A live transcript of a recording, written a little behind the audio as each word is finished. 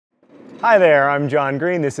Hi there, I'm John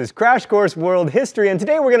Green. This is Crash Course World History, and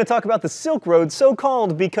today we're going to talk about the Silk Road, so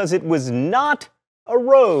called because it was not a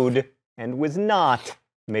road and was not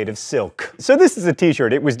made of silk. So this is a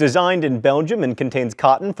t-shirt. It was designed in Belgium and contains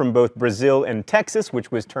cotton from both Brazil and Texas, which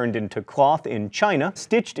was turned into cloth in China,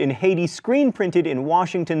 stitched in Haiti, screen printed in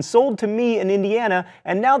Washington, sold to me in Indiana,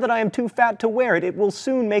 and now that I am too fat to wear it, it will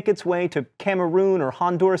soon make its way to Cameroon or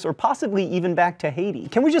Honduras or possibly even back to Haiti.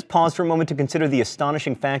 Can we just pause for a moment to consider the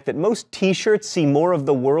astonishing fact that most t-shirts see more of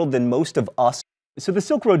the world than most of us? So the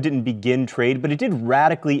Silk Road didn't begin trade, but it did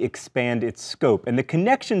radically expand its scope, and the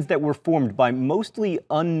connections that were formed by mostly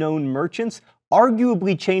unknown merchants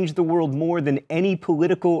arguably changed the world more than any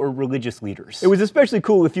political or religious leaders. It was especially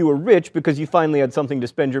cool if you were rich because you finally had something to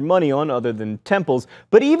spend your money on other than temples,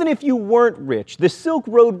 but even if you weren't rich, the Silk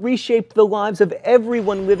Road reshaped the lives of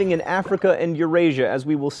everyone living in Africa and Eurasia, as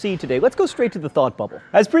we will see today. Let's go straight to the thought bubble.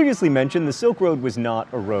 As previously mentioned, the Silk Road was not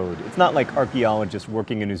a road. It's not like archaeologists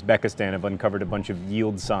working in Uzbekistan have uncovered a bunch of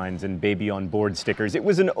yield signs and baby on board stickers. It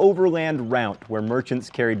was an overland route where merchants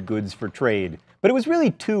carried goods for trade. But it was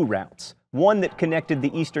really two routes. One that connected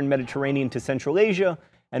the Eastern Mediterranean to Central Asia,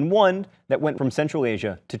 and one that went from Central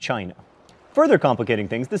Asia to China. Further complicating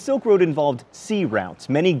things, the Silk Road involved sea routes.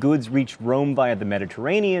 Many goods reached Rome via the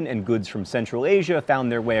Mediterranean, and goods from Central Asia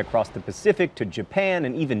found their way across the Pacific to Japan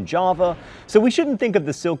and even Java. So we shouldn't think of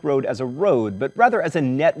the Silk Road as a road, but rather as a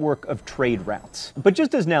network of trade routes. But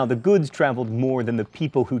just as now, the goods traveled more than the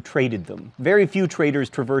people who traded them. Very few traders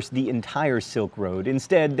traversed the entire Silk Road.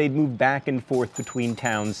 Instead, they'd move back and forth between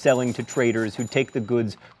towns, selling to traders who'd take the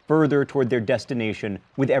goods further toward their destination,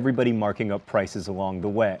 with everybody marking up prices along the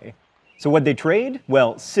way. So what'd they trade?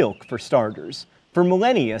 Well, silk, for starters. For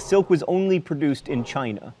millennia, silk was only produced in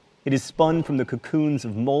China. It is spun from the cocoons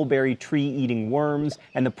of mulberry tree-eating worms,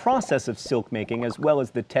 and the process of silk making, as well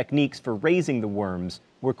as the techniques for raising the worms,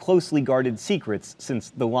 were closely guarded secrets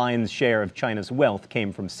since the lion's share of China's wealth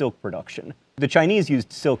came from silk production. The Chinese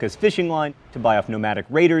used silk as fishing line, to buy off nomadic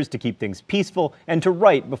raiders to keep things peaceful, and to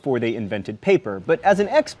write before they invented paper. But as an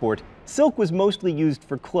export, silk was mostly used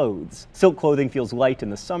for clothes. Silk clothing feels light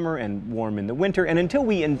in the summer and warm in the winter, and until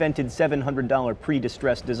we invented $700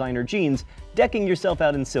 pre-distressed designer jeans, decking yourself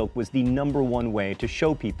out in silk was the #1 way to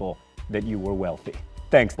show people that you were wealthy.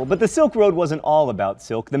 Thanks. But the Silk Road wasn't all about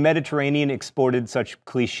silk. The Mediterranean exported such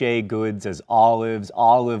cliché goods as olives,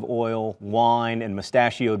 olive oil, wine, and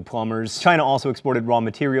mustachioed plumbers. China also exported raw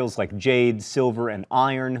materials like jade, silver, and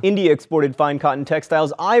iron. India exported fine cotton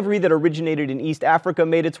textiles. Ivory that originated in East Africa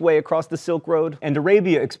made its way across the Silk Road. And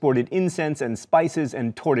Arabia exported incense and spices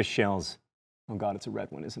and tortoise shells. Oh god, it's a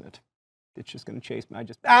red one, isn't it? It's just gonna chase me.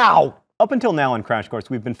 Ow! Up until now on Crash Course,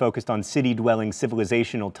 we've been focused on city-dwelling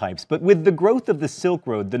civilizational types, but with the growth of the Silk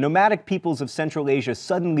Road, the nomadic peoples of Central Asia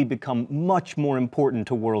suddenly become much more important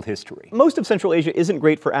to world history. Most of Central Asia isn't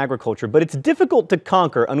great for agriculture, but it's difficult to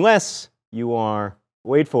conquer unless you are,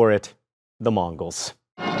 wait for it, the Mongols.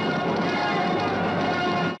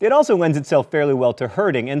 It also lends itself fairly well to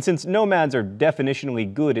herding, and since nomads are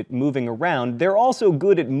definitionally good at moving around, they're also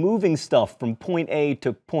good at moving stuff from point A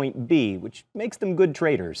to point B, which makes them good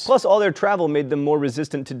traders. Plus, all their travel made them more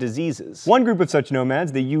resistant to diseases. One group of such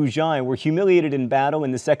nomads, the Yuzhai, were humiliated in battle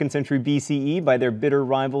in the 2nd century BCE by their bitter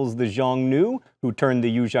rivals, the Xiongnu, who turned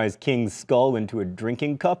the Yuzhai's king's skull into a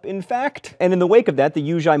drinking cup, in fact. And in the wake of that, the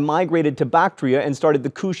Yuzhai migrated to Bactria and started the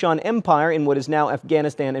Kushan Empire in what is now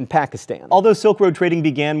Afghanistan and Pakistan. Although Silk Road trading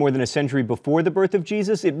began more than a century before the birth of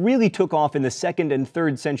Jesus, it really took off in the 2nd and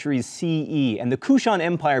 3rd centuries CE, and the Kushan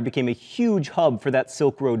Empire became a huge hub for that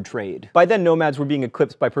Silk Road trade. By then, nomads were being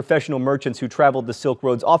eclipsed by professional merchants who traveled the Silk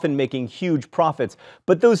Roads, often making huge profits.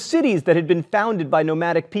 But those cities that had been founded by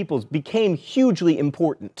nomadic peoples became hugely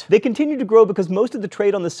important. They continued to grow because most of the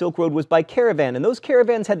trade on the Silk Road was by caravan, and those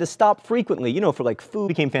caravans had to stop frequently, for like food.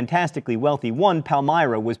 Became fantastically wealthy. One,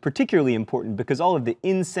 Palmyra, was particularly important because all of the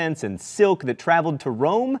incense and silk that traveled to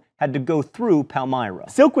Rome had to go through Palmyra.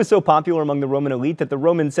 Silk was so popular among the Roman elite that the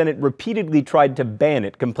Roman Senate repeatedly tried to ban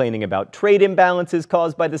it, complaining about trade imbalances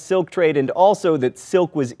caused by the silk trade and also that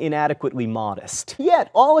silk was inadequately modest.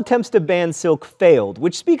 Yet, all attempts to ban silk failed,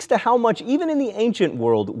 which speaks to how much, even in the ancient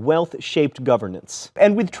world, wealth shaped governance.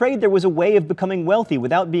 And with trade, there was a way of becoming wealthy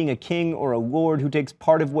without being a king or a lord who takes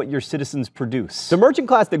part of what your citizens produce. The merchant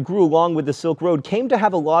class that grew along with the Silk Road came to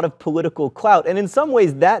have a lot of political clout, and in some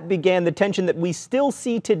ways that began the tension that we still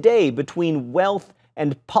see today between wealth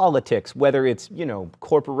and politics, whether it's,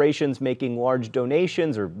 corporations making large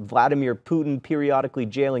donations or Vladimir Putin periodically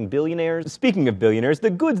jailing billionaires. Speaking of billionaires, the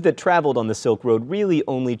goods that traveled on the Silk Road really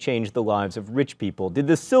only changed the lives of rich people. Did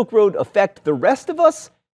the Silk Road affect the rest of us?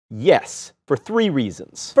 Yes, for three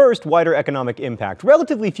reasons. First, wider economic impact.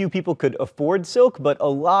 Relatively few people could afford silk, but a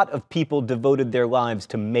lot of people devoted their lives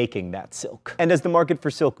to making that silk. And as the market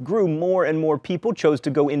for silk grew, more and more people chose to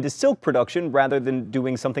go into silk production rather than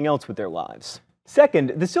doing something else with their lives.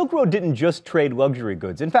 Second, the Silk Road didn't just trade luxury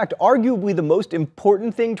goods. In fact, arguably the most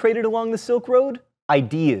important thing traded along the Silk Road?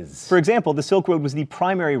 Ideas. For example, the Silk Road was the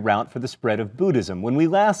primary route for the spread of Buddhism. When we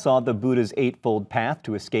last saw the Buddha's eightfold path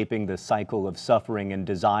to escaping the cycle of suffering and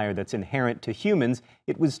desire that's inherent to humans,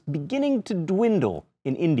 it was beginning to dwindle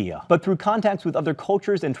in India. But through contacts with other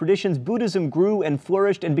cultures and traditions, Buddhism grew and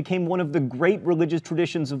flourished and became one of the great religious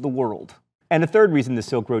traditions of the world. And a third reason the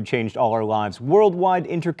Silk Road changed all our lives: worldwide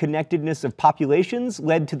interconnectedness of populations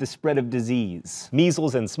led to the spread of disease.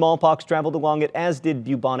 Measles and smallpox traveled along it, as did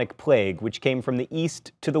bubonic plague, which came from the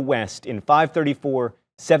east to the west in 534,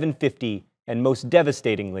 750, and most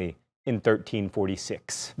devastatingly, in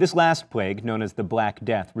 1346. This last plague, known as the Black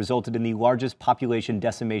Death, resulted in the largest population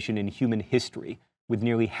decimation in human history, with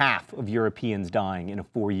nearly half of Europeans dying in a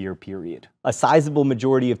 4-year period. A sizable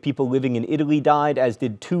majority of people living in Italy died, as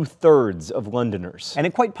did 2/3 of Londoners. And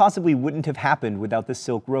it quite possibly wouldn't have happened without the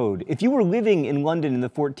Silk Road. If you were living in London in the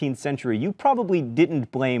 14th century, you probably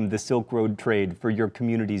didn't blame the Silk Road trade for your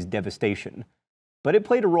community's devastation. But it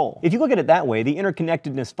played a role. If you look at it that way, the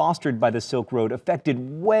interconnectedness fostered by the Silk Road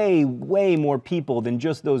affected way more people than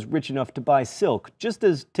just those rich enough to buy silk, just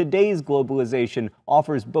as today's globalization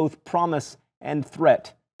offers both promise and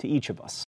threat to each of us.